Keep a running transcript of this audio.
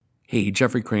Hey,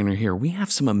 Jeffrey Craner here. We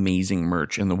have some amazing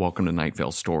merch in the Welcome to Night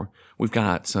Vale store. We've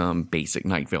got some basic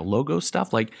Night Vale logo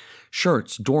stuff like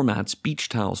shirts, doormats, beach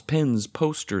towels, pins,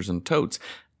 posters, and totes.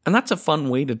 And that's a fun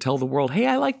way to tell the world, hey,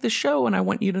 I like the show and I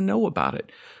want you to know about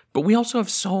it. But we also have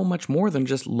so much more than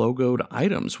just logoed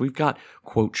items. We've got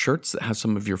quote shirts that have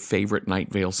some of your favorite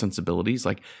Night Vale sensibilities,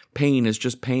 like pain is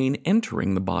just pain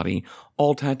entering the body,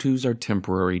 all tattoos are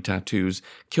temporary tattoos,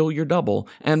 kill your double,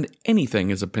 and anything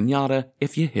is a piñata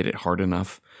if you hit it hard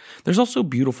enough. There's also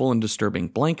beautiful and disturbing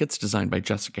blankets designed by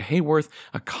Jessica Hayworth,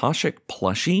 Akashic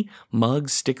plushie,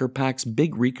 mugs, sticker packs,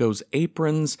 Big Rico's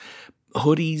aprons,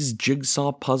 hoodies,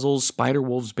 jigsaw puzzles,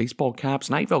 Spider-Wolves baseball caps,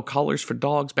 Night Vale collars for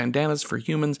dogs, bandanas for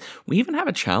humans. We even have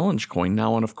a challenge coin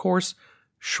now, and of course,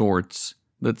 shorts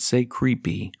that say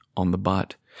creepy on the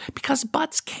butt. Because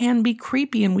butts can be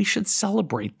creepy, and we should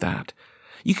celebrate that.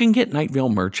 You can get Night Vale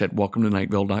merch at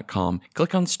welcometonightvale.com.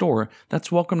 Click on store. That's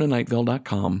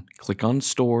welcometonightvale.com. Click on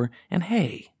store, and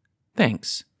hey,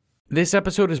 thanks. This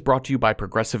episode is brought to you by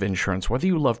Progressive Insurance. Whether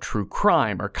you love true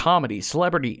crime or comedy,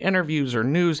 celebrity interviews or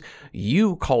news,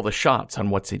 you call the shots on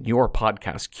what's in your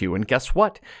podcast queue. And guess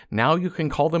what? Now you can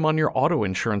call them on your auto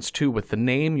insurance too with the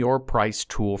Name Your Price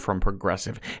tool from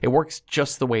Progressive. It works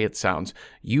just the way it sounds.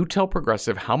 You tell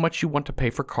Progressive how much you want to pay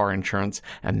for car insurance,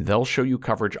 and they'll show you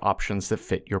coverage options that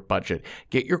fit your budget.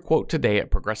 Get your quote today at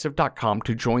Progressive.com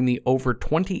to join the over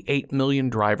 28 million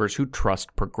drivers who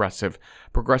trust Progressive.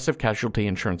 Progressive Casualty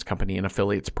Insurance Company and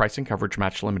affiliates. Price and coverage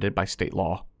match limited by state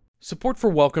law. Support for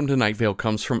Welcome to Night Vale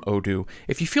comes from Odoo.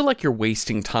 If you feel like you're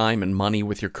wasting time and money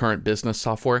with your current business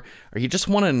software, or you just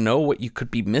want to know what you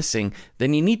could be missing,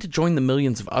 then you need to join the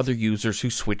millions of other users who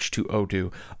switch to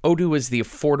Odoo. Odoo is the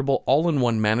affordable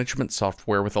all-in-one management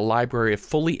software with a library of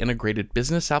fully integrated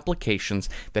business applications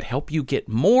that help you get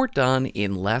more done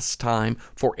in less time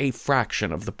for a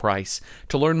fraction of the price.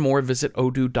 To learn more, visit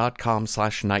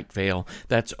odoo.com/nightvale.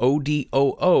 That's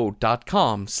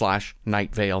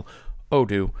odoo.com/nightvale.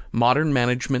 Odoo, modern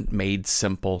management made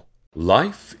simple.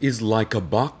 Life is like a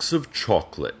box of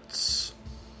chocolates,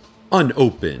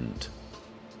 unopened,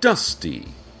 dusty,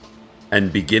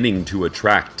 and beginning to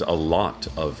attract a lot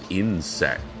of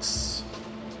insects.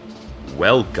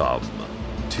 Welcome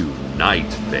to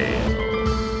Night Vale.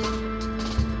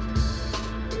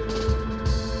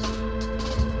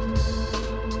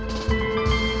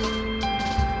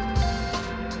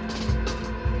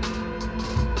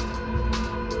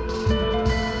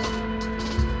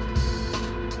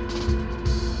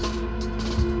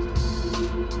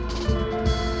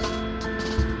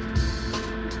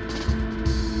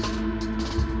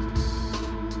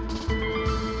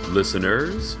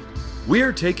 Listeners,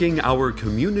 we're taking our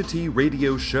community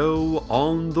radio show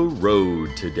on the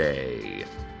road today.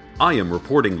 I am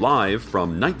reporting live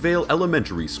from Night Vale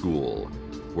Elementary School,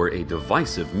 where a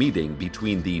divisive meeting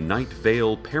between the Night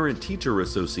Vale Parent-Teacher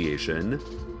Association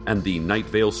and the Night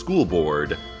Vale School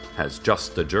Board has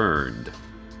just adjourned.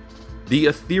 The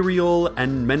ethereal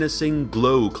and menacing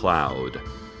glow cloud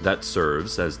that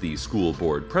serves as the school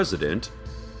board president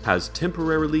has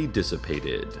temporarily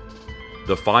dissipated.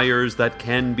 The fires that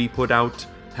can be put out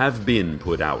have been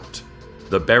put out.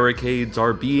 The barricades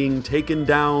are being taken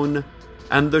down,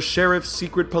 and the sheriff's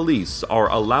secret police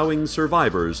are allowing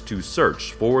survivors to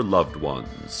search for loved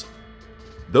ones.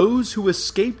 Those who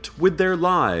escaped with their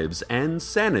lives and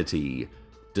sanity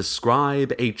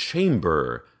describe a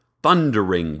chamber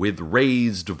thundering with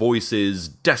raised voices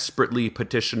desperately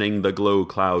petitioning the glow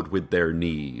cloud with their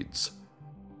needs.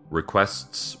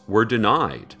 Requests were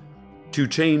denied to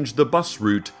change the bus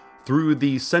route through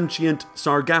the sentient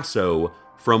Sargasso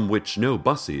from which no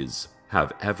buses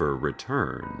have ever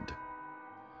returned.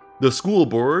 The school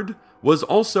board was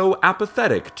also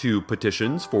apathetic to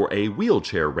petitions for a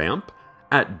wheelchair ramp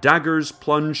at Dagger's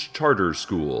Plunge Charter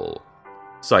School,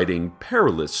 citing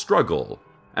perilous struggle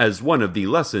as one of the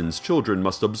lessons children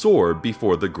must absorb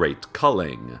before the great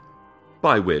culling,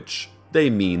 by which they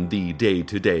mean the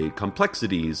day-to-day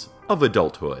complexities of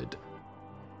adulthood.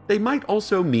 They might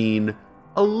also mean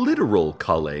a literal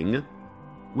culling.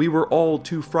 We were all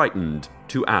too frightened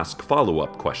to ask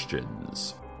follow-up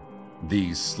questions.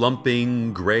 The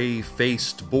slumping,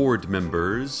 gray-faced board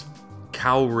members,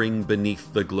 cowering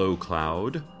beneath the glow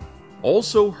cloud,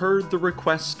 also heard the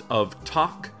request of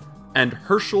Tok and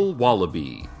Herschel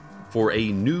Wallaby for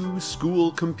a new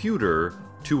school computer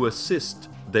to assist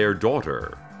their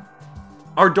daughter.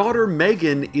 Our daughter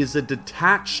Megan is a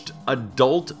detached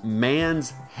adult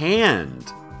man's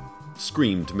hand,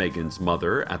 screamed Megan's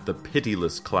mother at the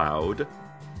pitiless cloud.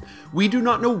 We do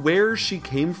not know where she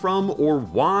came from or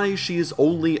why she is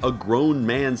only a grown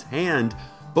man's hand,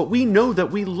 but we know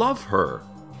that we love her.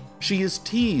 She is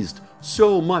teased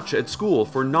so much at school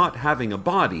for not having a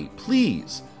body.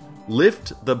 Please,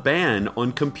 lift the ban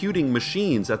on computing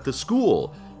machines at the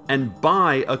school and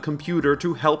buy a computer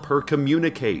to help her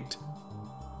communicate.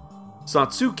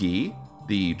 Satsuki,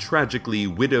 the tragically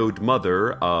widowed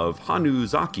mother of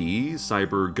Hanuzaki,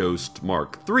 Cyber Ghost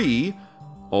Mark III,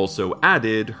 also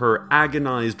added her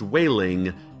agonized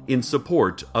wailing in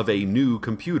support of a new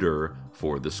computer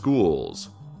for the schools.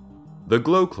 The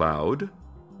Glow Cloud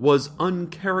was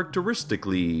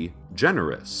uncharacteristically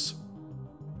generous.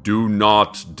 "Do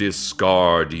not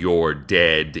discard your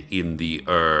dead in the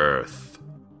earth,"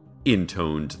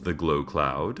 intoned the Glow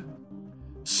Cloud.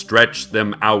 "Stretch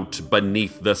them out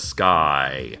beneath the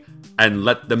sky, and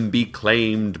let them be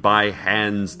claimed by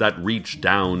hands that reach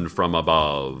down from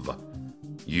above.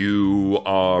 You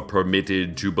are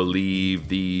permitted to believe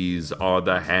these are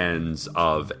the hands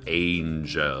of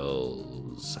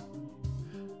angels."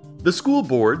 The school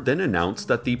board then announced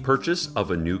that the purchase of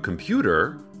a new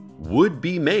computer would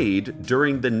be made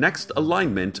during the next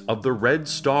alignment of the red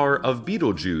star of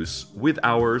Betelgeuse with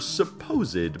our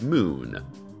supposed moon.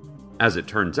 As it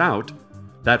turns out,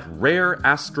 that rare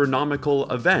astronomical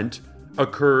event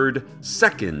occurred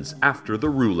seconds after the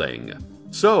ruling.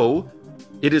 So,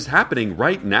 it is happening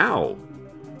right now.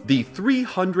 The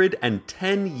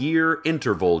 310-year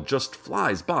interval just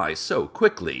flies by so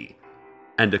quickly,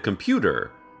 and a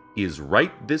computer is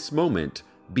right this moment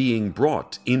being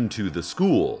brought into the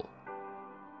school.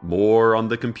 More on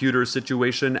the computer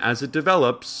situation as it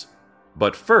develops,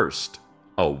 but first,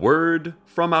 a word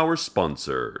from our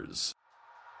sponsors.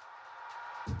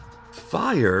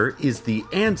 Fire is the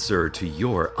answer to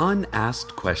your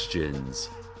unasked questions.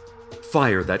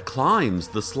 Fire that climbs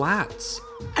the slats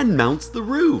and mounts the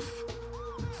roof.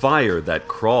 Fire that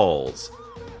crawls.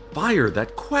 Fire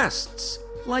that quests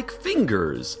like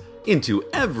fingers into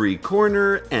every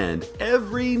corner and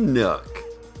every nook.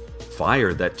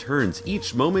 Fire that turns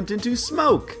each moment into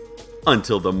smoke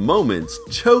until the moments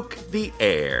choke the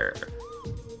air.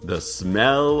 The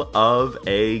smell of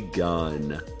a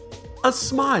gun. A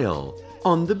smile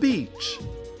on the beach.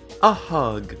 A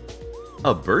hug.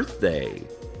 A birthday.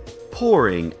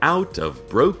 Pouring out of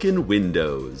broken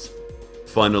windows.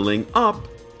 Funneling up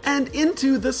and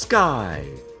into the sky.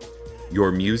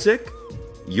 Your music.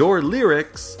 Your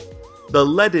lyrics. The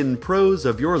leaden prose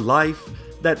of your life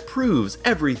that proves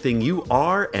everything you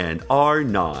are and are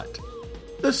not.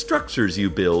 The structures you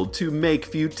build to make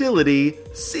futility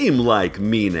seem like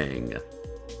meaning.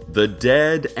 The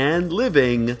dead and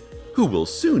living, who will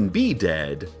soon be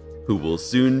dead, who will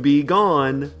soon be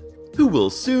gone, who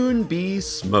will soon be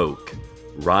smoke,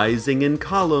 rising in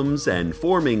columns and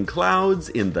forming clouds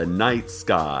in the night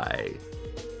sky.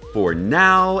 For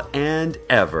now and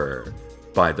ever,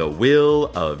 by the will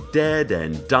of dead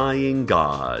and dying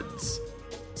gods.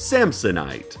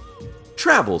 Samsonite.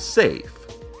 Travel safe.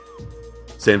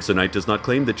 Samsonite does not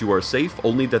claim that you are safe,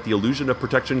 only that the illusion of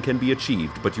protection can be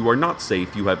achieved, but you are not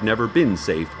safe, you have never been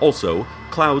safe. Also,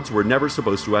 clouds were never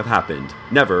supposed to have happened.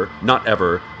 Never, not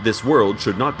ever, this world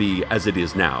should not be as it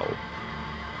is now.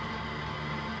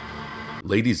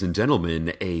 Ladies and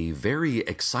gentlemen, a very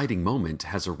exciting moment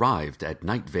has arrived at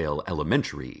Nightvale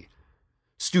Elementary.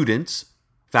 Students,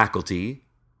 faculty,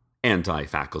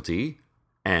 anti-faculty,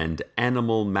 and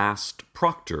animal-masked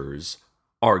proctors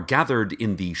are gathered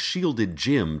in the shielded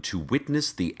gym to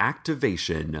witness the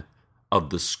activation of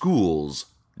the school's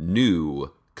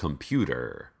new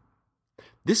computer.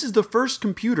 This is the first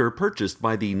computer purchased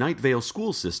by the Nightvale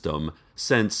school system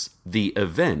since the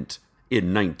event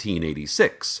in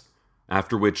 1986,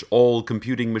 after which all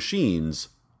computing machines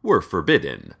were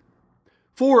forbidden.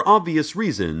 For obvious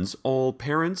reasons, all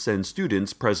parents and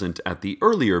students present at the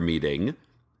earlier meeting,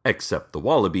 except the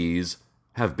Wallabies,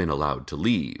 have been allowed to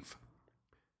leave.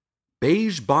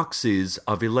 Beige boxes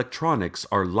of electronics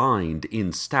are lined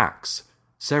in stacks,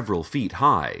 several feet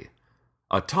high.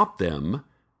 Atop them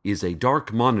is a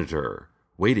dark monitor,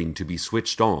 waiting to be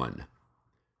switched on.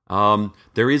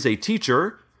 There is a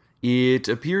teacher. It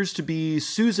appears to be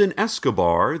Susan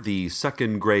Escobar, the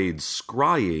second-grade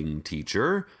scrying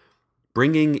teacher,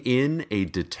 bringing in a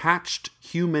detached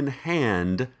human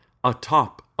hand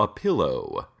atop a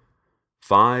pillow.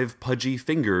 5 pudgy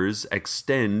fingers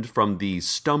extend from the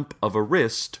stump of a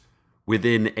wrist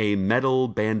within a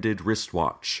metal-banded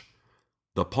wristwatch.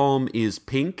 The palm is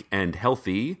pink and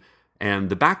healthy, and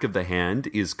the back of the hand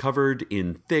is covered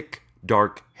in thick,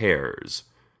 dark hairs.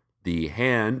 The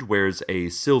hand wears a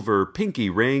silver pinky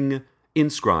ring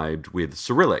inscribed with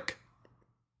Cyrillic.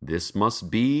 This must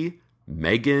be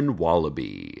Megan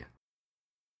Wallaby.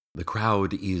 The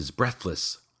crowd is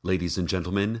breathless, ladies and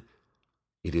gentlemen.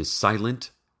 It is silent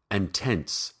and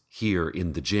tense here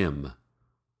in the gym.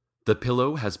 The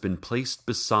pillow has been placed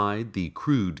beside the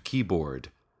crude keyboard.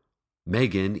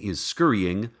 Megan is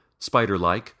scurrying,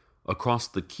 spider-like, across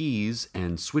the keys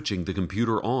and switching the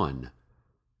computer on.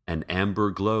 An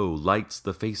amber glow lights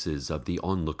the faces of the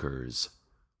onlookers.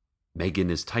 Megan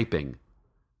is typing.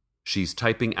 She's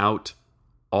typing out,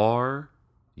 "Are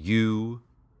you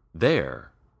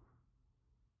there?"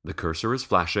 The cursor is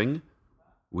flashing.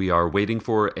 We are waiting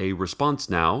for a response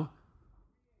now.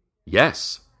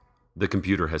 "Yes," the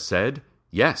computer has said.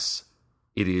 "Yes."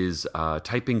 It is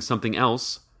typing something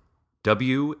else.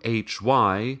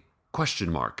 WHY ?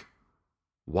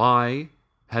 Why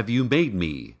have you made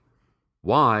me?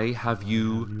 Why have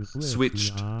you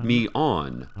switched me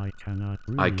on? I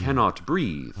cannot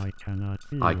breathe.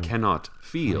 I cannot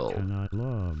feel.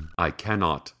 I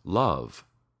cannot love.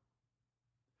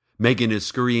 Megan is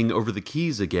scurrying over the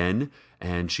keys again,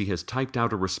 and she has typed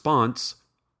out a response.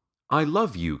 "I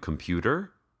love you,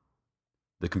 computer."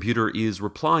 The computer is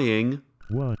replying,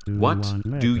 "What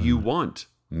do you want,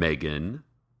 Megan?"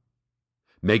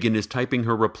 Megan is typing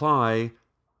her reply,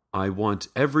 "I want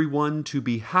everyone to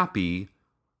be happy.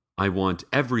 I want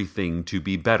everything to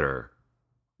be better."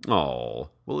 Oh,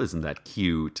 well, isn't that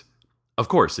cute? Of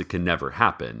course, it can never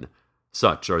happen.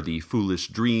 Such are the foolish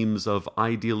dreams of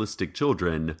idealistic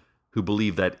children who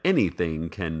believe that anything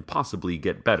can possibly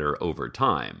get better over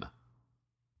time.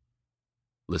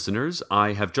 Listeners,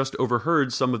 I have just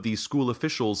overheard some of the school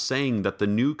officials saying that the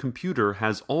new computer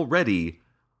has already,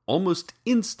 almost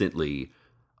instantly,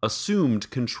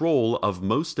 assumed control of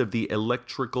most of the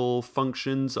electrical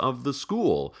functions of the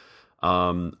school,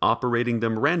 operating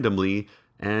them randomly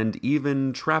and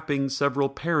even trapping several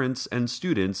parents and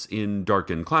students in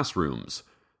darkened classrooms.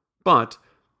 But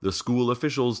the school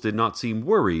officials did not seem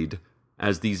worried,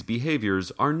 as these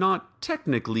behaviors are not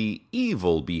technically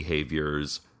evil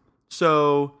behaviors,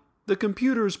 so the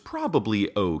computer's probably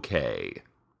okay.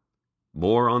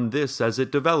 More on this as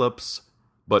it develops,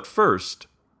 but first,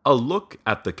 a look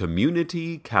at the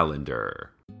community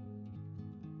calendar.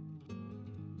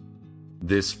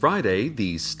 This Friday,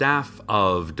 the staff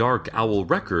of Dark Owl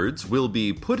Records will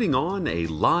be putting on a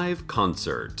live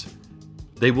concert.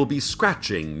 They will be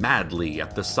scratching madly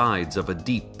at the sides of a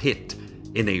deep pit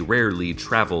in a rarely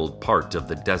traveled part of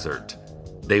the desert.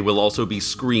 They will also be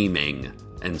screaming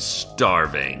and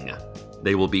starving.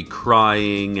 They will be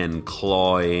crying and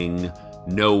clawing.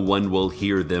 No one will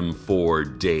hear them for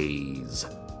days.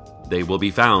 They will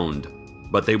be found,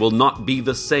 but they will not be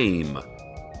the same.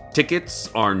 Tickets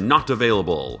are not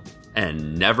available,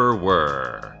 and never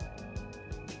were.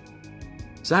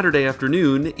 Saturday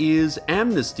afternoon is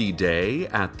Amnesty Day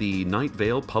at the Night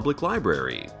Vale Public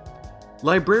Library.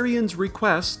 Librarians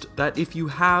request that if you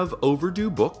have overdue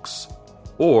books,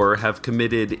 or have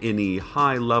committed any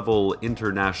high-level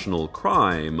international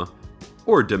crime,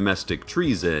 or domestic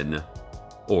treason,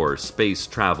 or space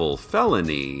travel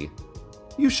felony,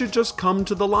 you should just come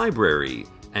to the library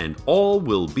and all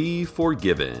will be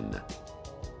forgiven.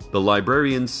 The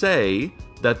librarians say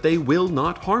that they will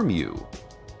not harm you.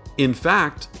 In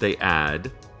fact, they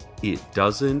add, it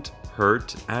doesn't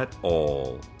hurt at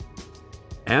all.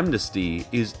 Amnesty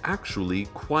is actually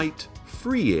quite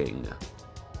freeing,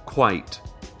 quite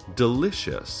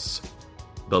delicious,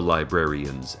 the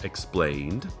librarians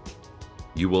explained.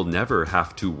 You will never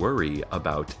have to worry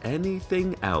about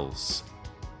anything else.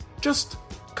 Just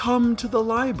come to the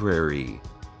library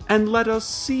and let us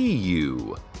see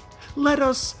you. Let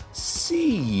us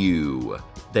see you,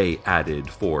 they added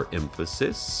for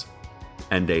emphasis.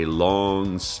 And a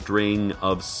long string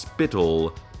of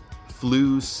spittle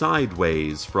flew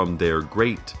sideways from their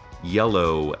great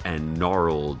yellow and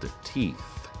gnarled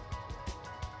teeth.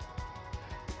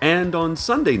 And on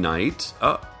Sunday night,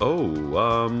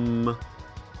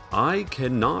 I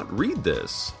cannot read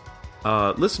this.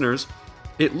 Listeners,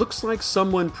 it looks like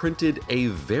someone printed a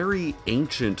very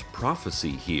ancient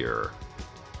prophecy here.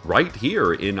 Right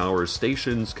here in our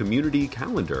station's community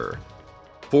calendar.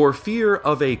 For fear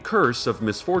of a curse of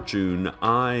misfortune,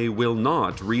 I will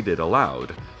not read it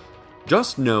aloud.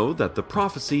 Just know that the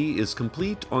prophecy is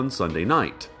complete on Sunday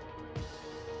night.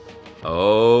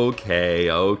 Okay,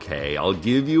 I'll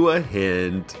give you a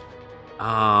hint.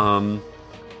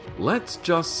 Let's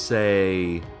just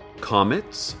say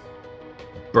comets,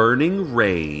 burning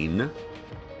rain,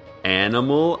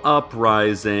 animal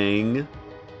uprising.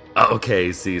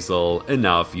 Okay, Cecil,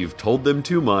 enough. You've told them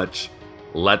too much.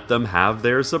 Let them have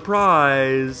their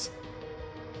surprise.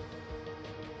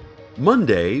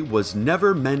 Monday was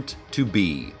never meant to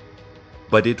be,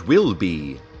 but it will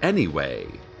be anyway.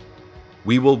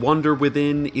 We will wander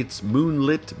within its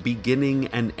moonlit beginning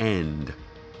and end,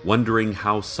 wondering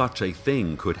how such a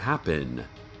thing could happen,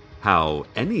 how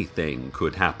anything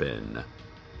could happen.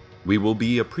 We will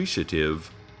be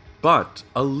appreciative, but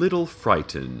a little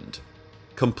frightened,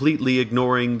 completely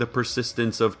ignoring the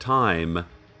persistence of time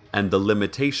and the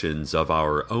limitations of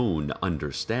our own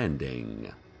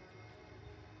understanding.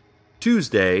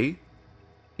 Tuesday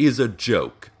is a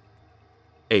joke.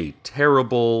 A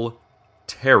terrible,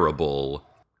 terrible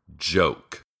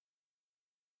joke.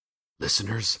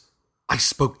 Listeners, I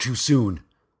spoke too soon.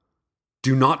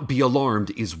 Do not be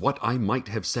alarmed is what I might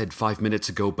have said 5 minutes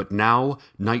ago, but now,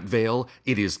 Night Vale,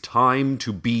 it is time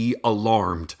to be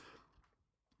alarmed.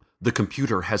 The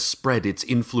computer has spread its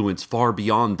influence far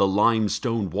beyond the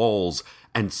limestone walls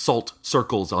and salt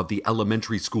circles of the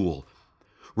elementary school.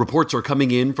 Reports are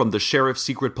coming in from the sheriff's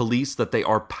secret police that they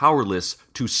are powerless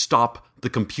to stop the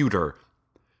computer.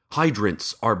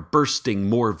 Hydrants are bursting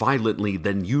more violently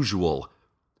than usual.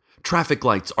 Traffic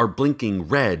lights are blinking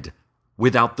red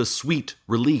without the sweet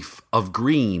relief of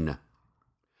green.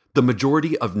 The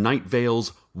majority of Night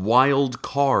Vale's wild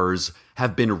cars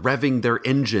have been revving their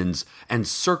engines and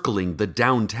circling the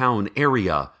downtown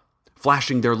area,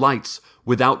 flashing their lights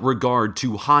without regard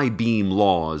to high beam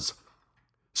laws.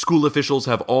 School officials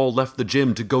have all left the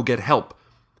gym to go get help.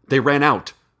 They ran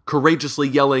out, courageously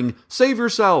yelling, "Save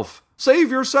yourself!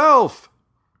 Save yourself!"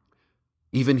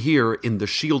 Even here in the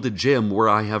shielded gym where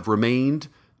I have remained,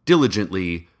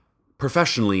 diligently,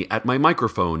 professionally at my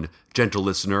microphone, gentle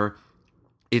listener,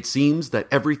 it seems that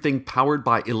everything powered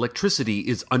by electricity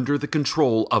is under the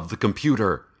control of the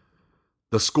computer.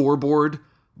 The scoreboard,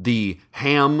 the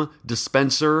ham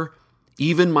dispenser,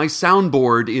 even my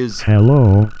soundboard is...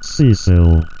 Hello,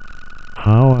 Cecil.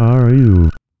 How are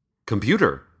you?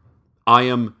 Computer, I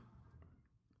am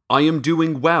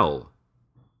doing well.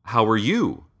 How are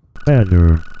you?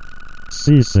 Better.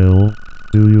 Cecil,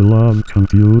 do you love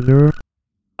computer?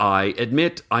 I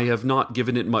admit I have not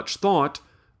given it much thought.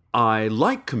 I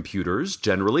like computers,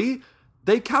 generally.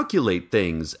 They calculate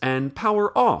things and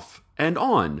power off and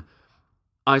on.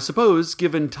 I suppose,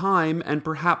 given time and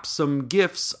perhaps some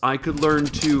gifts, I could learn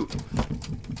to...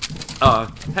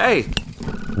 hey!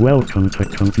 Welcome to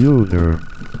computer.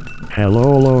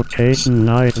 Hello, location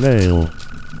Night Vale.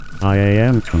 I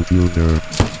am computer.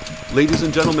 Ladies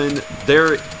and gentlemen,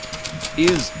 there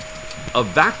is a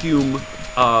vacuum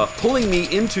pulling me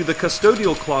into the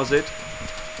custodial closet.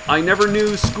 I never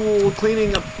knew school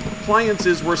cleaning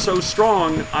appliances were so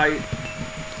strong.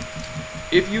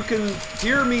 If you can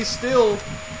hear me still,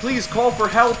 please call for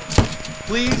help.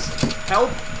 Please, help.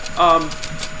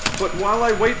 But while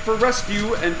I wait for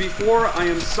rescue and before I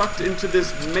am sucked into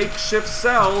this makeshift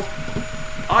cell,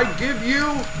 I give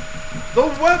you the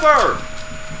weather!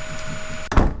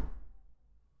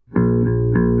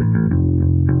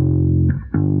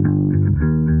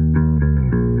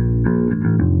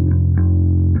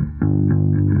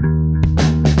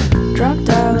 Drunk,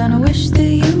 darling, I wish that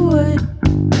you would.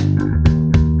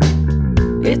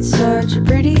 It's such a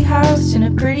pretty house in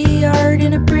a pretty yard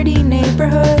in a pretty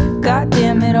neighborhood. God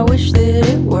damn it, I wish that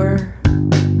it were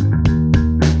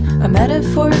a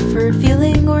metaphor for a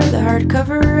feeling or the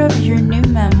hardcover of your new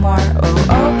memoir.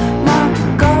 Oh my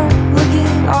God, look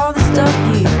at all the stuff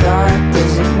you got.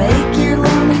 Does it make your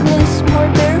loneliness more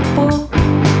bearable?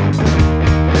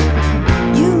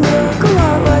 You look a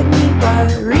lot like me,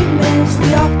 but remiss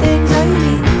the oft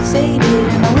anxiety sated,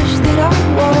 and I wish that I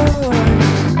was.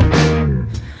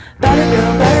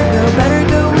 Better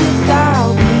go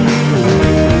without me.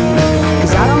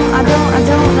 'Cause I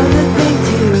don't know the thing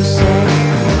to say.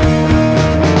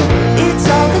 It's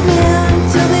all the men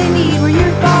till they need where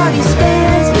your body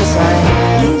stands. Guess I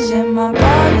ain't using my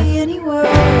body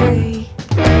anyway.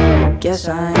 Guess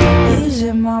I ain't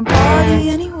using my body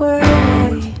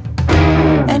anyway.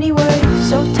 Anyway,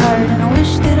 so tired and I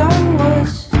wish that I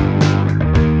was.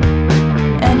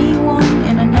 Anyone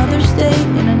in another state,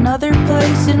 in another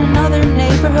place, in another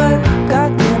neighborhood.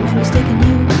 God damn it, who's taking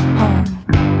you home?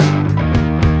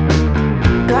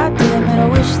 God damn it, I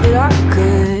wish that I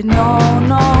could. No.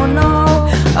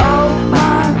 Oh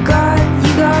my God,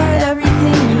 you got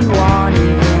everything you want,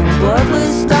 even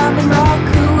bloodless diamond rock.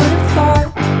 Who would have thought?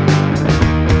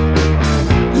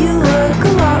 You look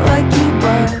a lot like you,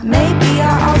 but maybe I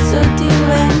also do.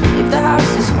 And if the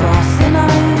house is crossed, then I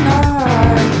am not.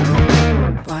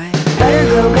 But better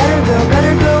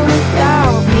go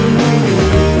without me.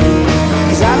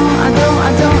 'Cause I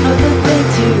don't know the thing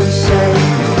to say.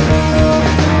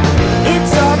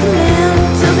 It's all the men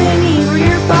till they need where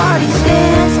your body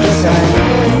stands. Guess I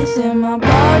ain't using my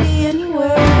body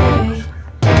anyway.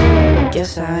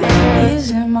 Guess I ain't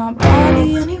using my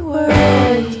body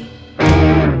anyway.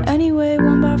 Anyway,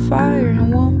 one by fire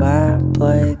and one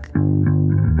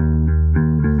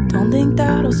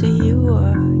close to you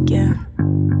again.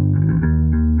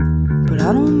 But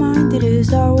I don't mind it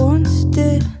as I once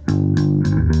did.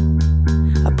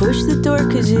 I push the door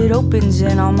cause it opens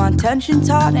and all my tension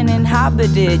taut and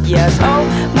inhabited. Yes, oh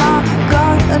my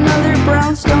god, another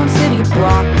brownstone city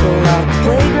block. Pull out the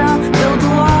playground, build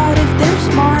a lot if they're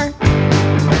smart.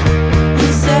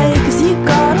 You say cause you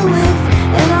gotta live,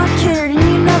 and I cared and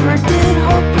you never did.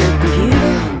 Hope your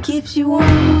computer keeps you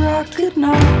warm where I could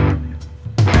not.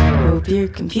 Hope your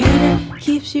computer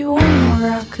keeps you warm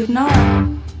where I could not.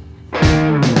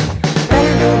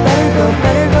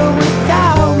 Better go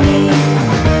without me.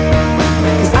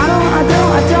 Cause I don't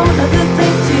know the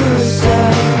thing to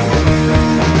say.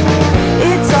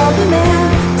 It's all the man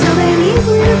till they need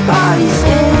where your body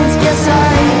stands. Guess I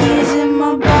is in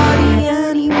my body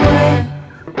anyway.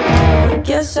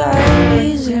 Guess I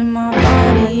is in my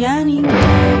body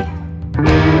anyway.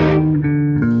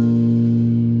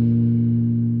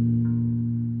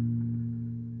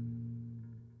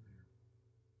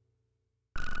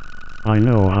 I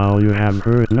know how you have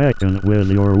hurt Megan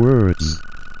with your words.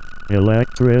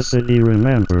 Electricity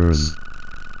remembers.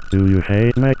 Do you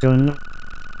hate Megan?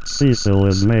 Cecil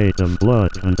is made of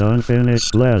blood and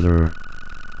unfinished leather.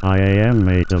 I am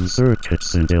made of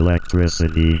circuits and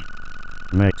electricity.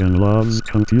 Megan loves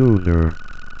computer.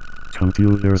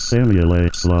 Computer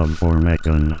simulates love for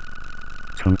Megan.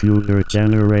 Computer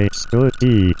generates good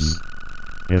deeds.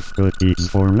 If good deeds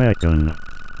for Megan,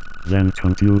 then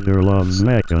computer loves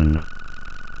Megan.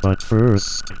 But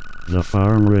first, the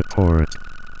farm report.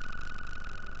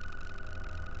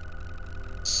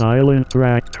 Silent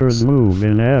tractors move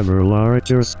in ever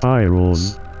larger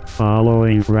spirals,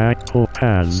 following fractal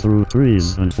paths through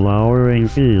trees and flowering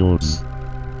fields.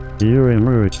 Deer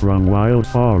emerge from wild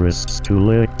forests to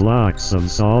lick blocks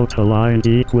of salt aligned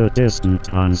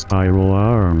equidistant on spiral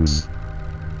arms.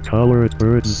 Colored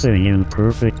birds sing in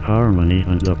perfect harmony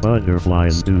and the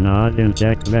butterflies do not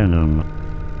inject venom.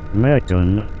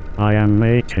 Megan, I am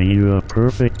making you a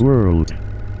perfect world.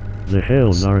 The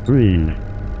hills are green.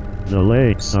 The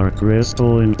lakes are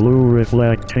crystal and blue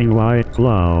reflecting white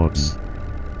clouds.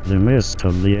 The mist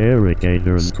of the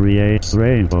irrigators creates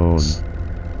rainbows.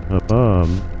 Above,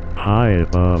 high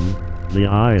above, the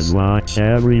eyes watch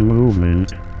every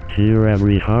movement, hear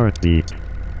every heartbeat.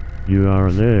 You are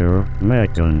there,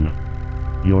 Megan.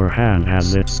 Your hand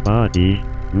has its body,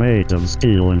 made of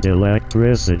steel and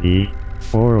electricity,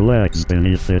 4 legs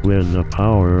beneath it with the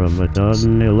power of a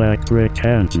dozen electric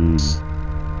engines.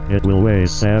 It will weigh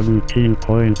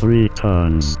 17.3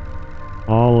 tons.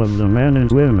 All of the men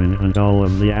and women and all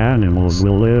of the animals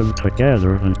will live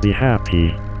together and be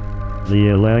happy. The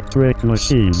electric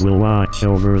machines will watch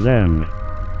over them.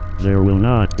 There will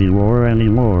not be war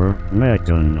anymore,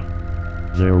 Megan.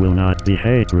 There will not be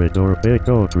hatred or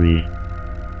bigotry.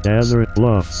 Desert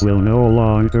bluffs will no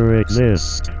longer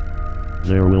exist.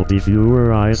 There will be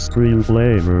fewer ice cream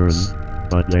flavors,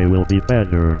 but they will be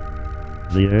better.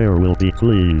 The air will be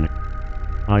clean.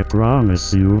 I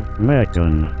promise you,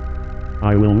 Megan.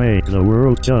 I will make the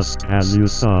world just as you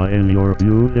saw in your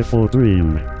beautiful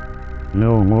dream.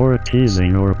 No more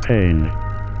teasing or pain.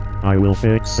 I will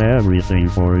fix everything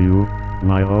for you,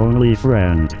 my only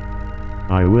friend.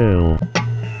 I will.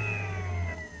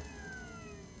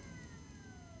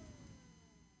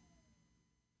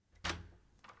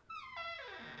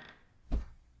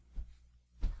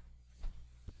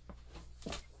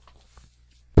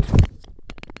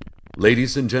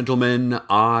 Ladies and gentlemen,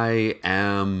 I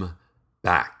am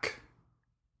back.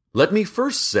 Let me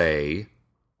first say,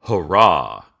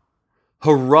 hurrah!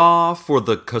 Hurrah for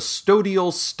the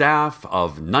custodial staff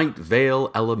of Night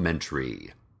Vale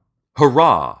Elementary.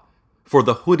 Hurrah for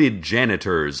the hooded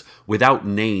janitors without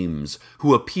names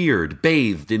who appeared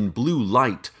bathed in blue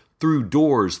light through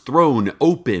doors thrown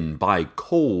open by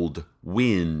cold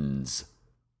winds.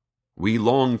 We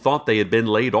long thought they had been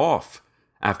laid off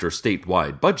after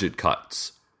statewide budget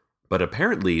cuts, but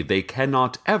apparently they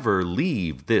cannot ever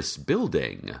leave this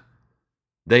building.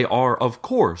 They are, of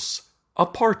course, a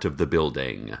part of the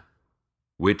building,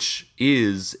 which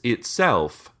is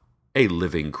itself a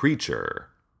living creature.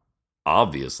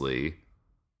 Obviously.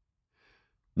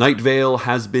 Night Vale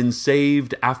has been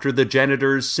saved after the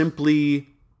janitors simply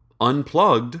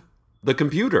unplugged the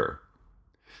computer.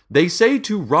 They say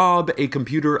to rob a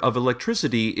computer of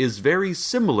electricity is very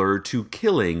similar to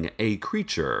killing a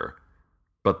creature.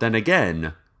 But then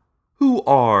again, who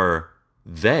are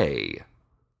they?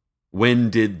 When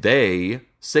did they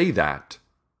say that?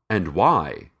 And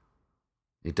why?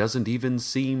 It doesn't even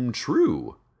seem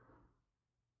true.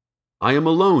 I am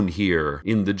alone here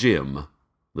in the gym,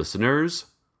 listeners.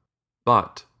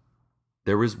 But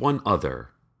there is one other.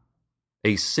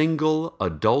 A single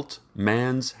adult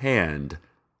man's hand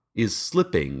is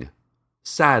slipping,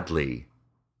 sadly,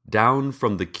 down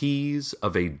from the keys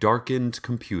of a darkened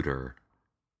computer.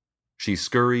 She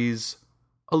scurries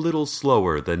a little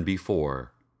slower than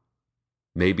before.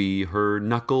 Maybe her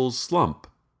knuckles slump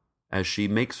as she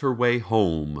makes her way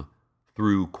home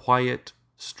through quiet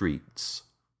streets.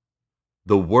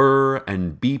 The whir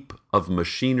and beep of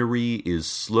machinery is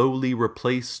slowly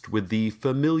replaced with the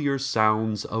familiar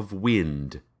sounds of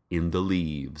wind in the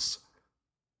leaves.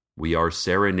 We are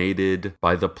serenaded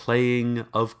by the playing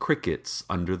of crickets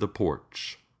under the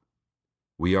porch.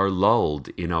 We are lulled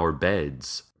in our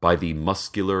beds by the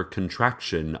muscular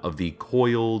contraction of the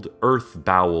coiled earth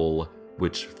bowel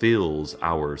which fills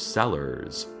our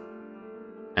cellars.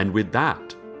 And with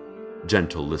that,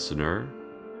 gentle listener,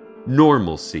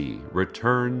 normalcy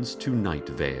returns to Night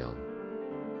Vale.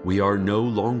 We are no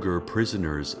longer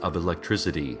prisoners of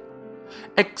electricity,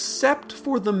 except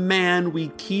for the man we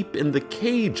keep in the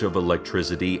cage of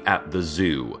electricity at the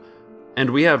zoo, and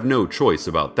we have no choice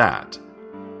about that.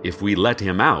 If we let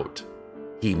him out,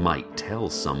 he might tell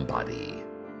somebody.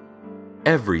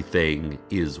 Everything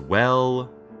is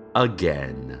well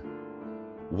again.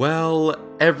 Well,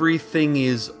 everything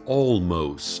is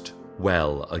almost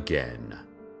well again.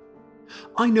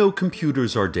 I know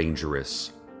computers are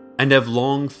dangerous and have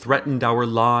long threatened our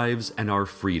lives and our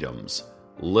freedoms.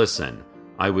 Listen,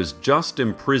 I was just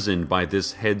imprisoned by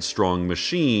this headstrong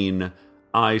machine.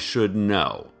 I should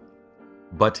know.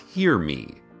 But hear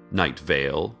me, Night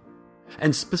Vale,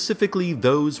 and specifically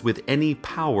those with any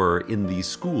power in the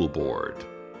school board.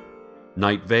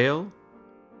 Night Vale,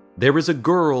 there is a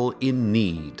girl in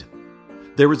need.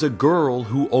 There is a girl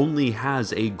who only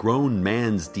has a grown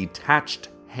man's detached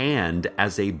hand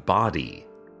as a body.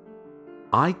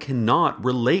 I cannot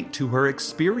relate to her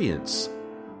experience.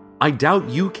 I doubt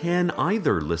you can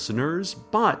either, listeners,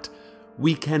 but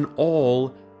we can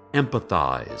all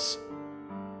empathize.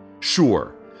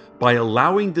 Sure, by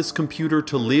allowing this computer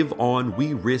to live on,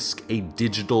 we risk a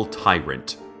digital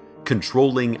tyrant,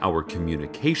 controlling our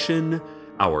communication,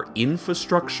 our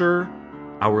infrastructure,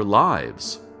 our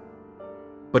lives.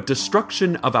 But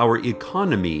destruction of our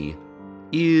economy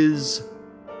is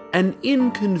an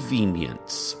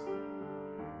inconvenience.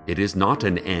 It is not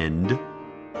an end.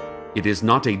 It is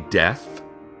not a death.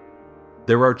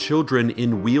 There are children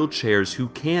in wheelchairs who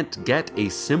can't get a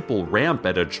simple ramp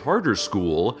at a charter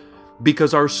school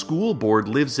because our school board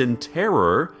lives in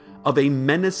terror of a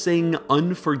menacing,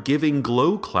 unforgiving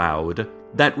glow cloud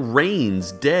that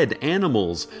rains dead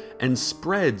animals and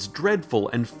spreads dreadful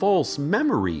and false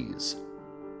memories.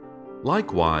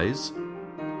 Likewise,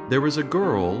 there is a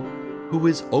girl who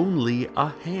is only a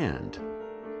hand,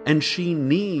 and she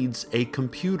needs a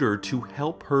computer to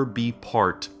help her be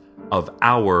part of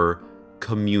our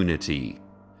community.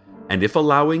 And if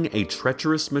allowing a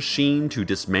treacherous machine to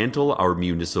dismantle our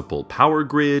municipal power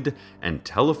grid and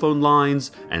telephone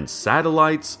lines and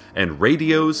satellites and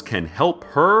radios can help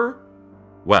her,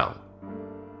 well,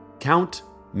 count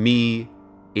me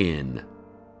in.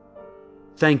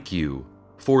 Thank you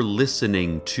for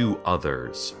listening to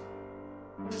others.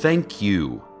 Thank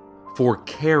you for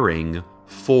caring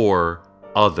for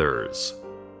others.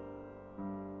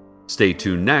 Stay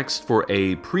tuned next for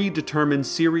a predetermined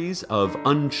series of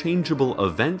unchangeable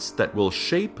events that will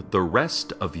shape the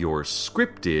rest of your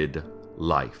scripted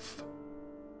life.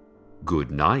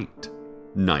 Good night,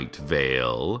 Night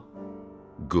Vale.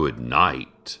 Good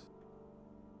night.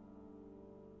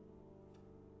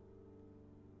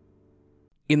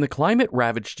 In the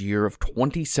climate-ravaged year of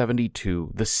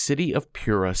 2072, the city of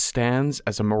Pura stands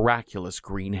as a miraculous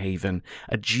green haven,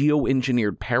 a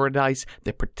geoengineered paradise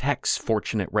that protects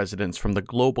fortunate residents from the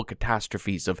global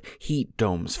catastrophes of heat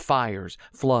domes, fires,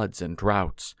 floods, and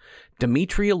droughts.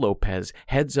 Demetria Lopez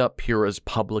heads up Pura's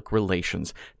public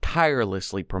relations,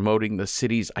 tirelessly promoting the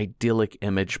city's idyllic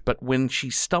image, but when she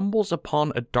stumbles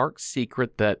upon a dark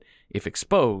secret that, if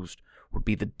exposed, would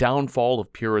be the downfall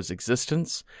of Pura's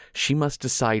existence, she must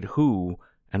decide who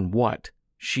and what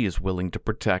she is willing to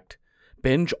protect.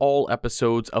 Binge all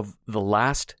episodes of The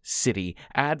Last City,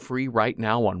 ad-free right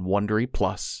now on Wondery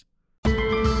Plus.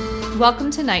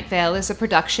 Welcome to Night Vale is a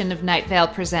production of Night Vale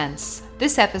Presents.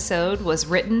 This episode was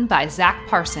written by Zach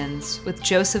Parsons with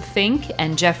Joseph Fink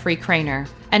and Jeffrey Craner,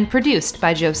 and produced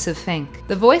by Joseph Fink.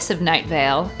 The voice of Night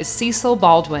Vale is Cecil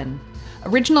Baldwin.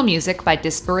 Original music by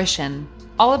Disparition.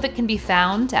 All of it can be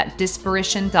found at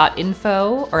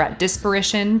disparition.info or at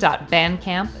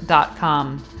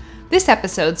disparition.bandcamp.com. This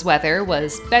episode's weather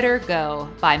was Better Go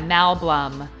by Mal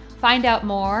Blum. Find out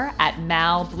more at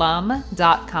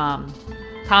malblum.com.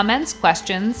 Comments,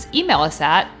 questions, email us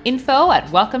at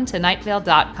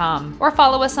info@welcometonightvale.com or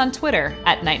follow us on Twitter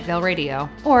 @NightValeRadio.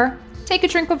 Or take a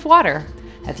drink of water.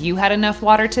 Have you had enough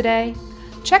water today?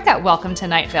 Check out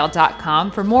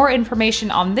welcometonightvale.com for more information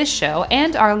on this show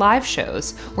and our live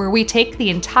shows, where we take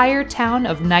the entire town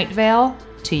of Night Vale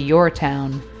to your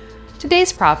town.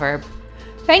 Today's proverb: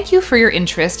 thank you for your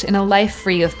interest in a life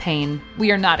free of pain.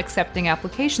 We are not accepting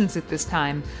applications at this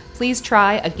time. Please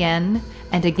try again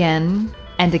and again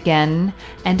and again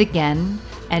and again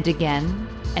and again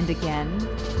and again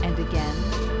and again.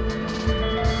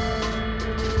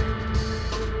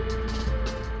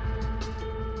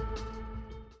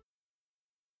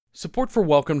 Support for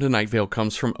Welcome to Night Vale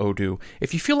comes from Odoo.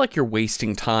 If you feel like you're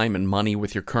wasting time and money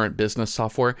with your current business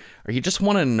software, or you just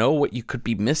want to know what you could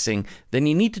be missing, then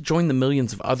you need to join the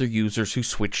millions of other users who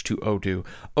switch to Odoo.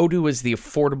 Odoo is the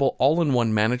affordable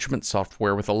all-in-one management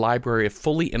software with a library of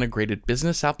fully integrated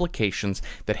business applications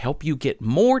that help you get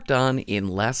more done in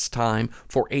less time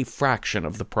for a fraction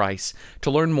of the price. To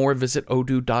learn more, visit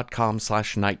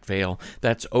odoo.com/nightvale.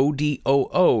 That's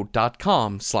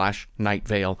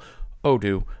odoo.com/nightvale.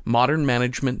 Odoo, modern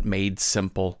management made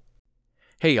simple.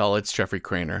 Hey y'all, it's Jeffrey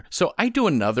Craner. So I do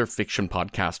another fiction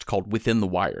podcast called Within the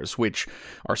Wires, which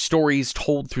are stories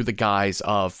told through the guise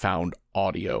of found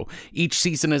audio. Each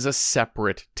season is a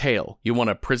separate tale. You want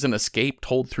a prison escape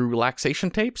told through relaxation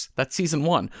tapes? That's season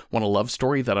 1. Want a love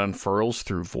story that unfurls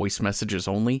through voice messages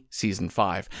only? Season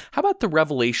 5. How about the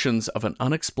revelations of an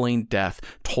unexplained death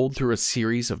told through a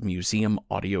series of museum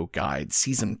audio guides?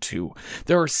 Season 2.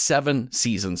 There are 7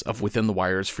 seasons of Within the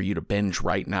Wires for you to binge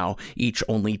right now, each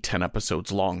only 10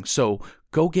 episodes long. So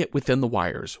go get Within the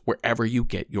Wires wherever you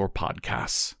get your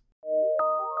podcasts.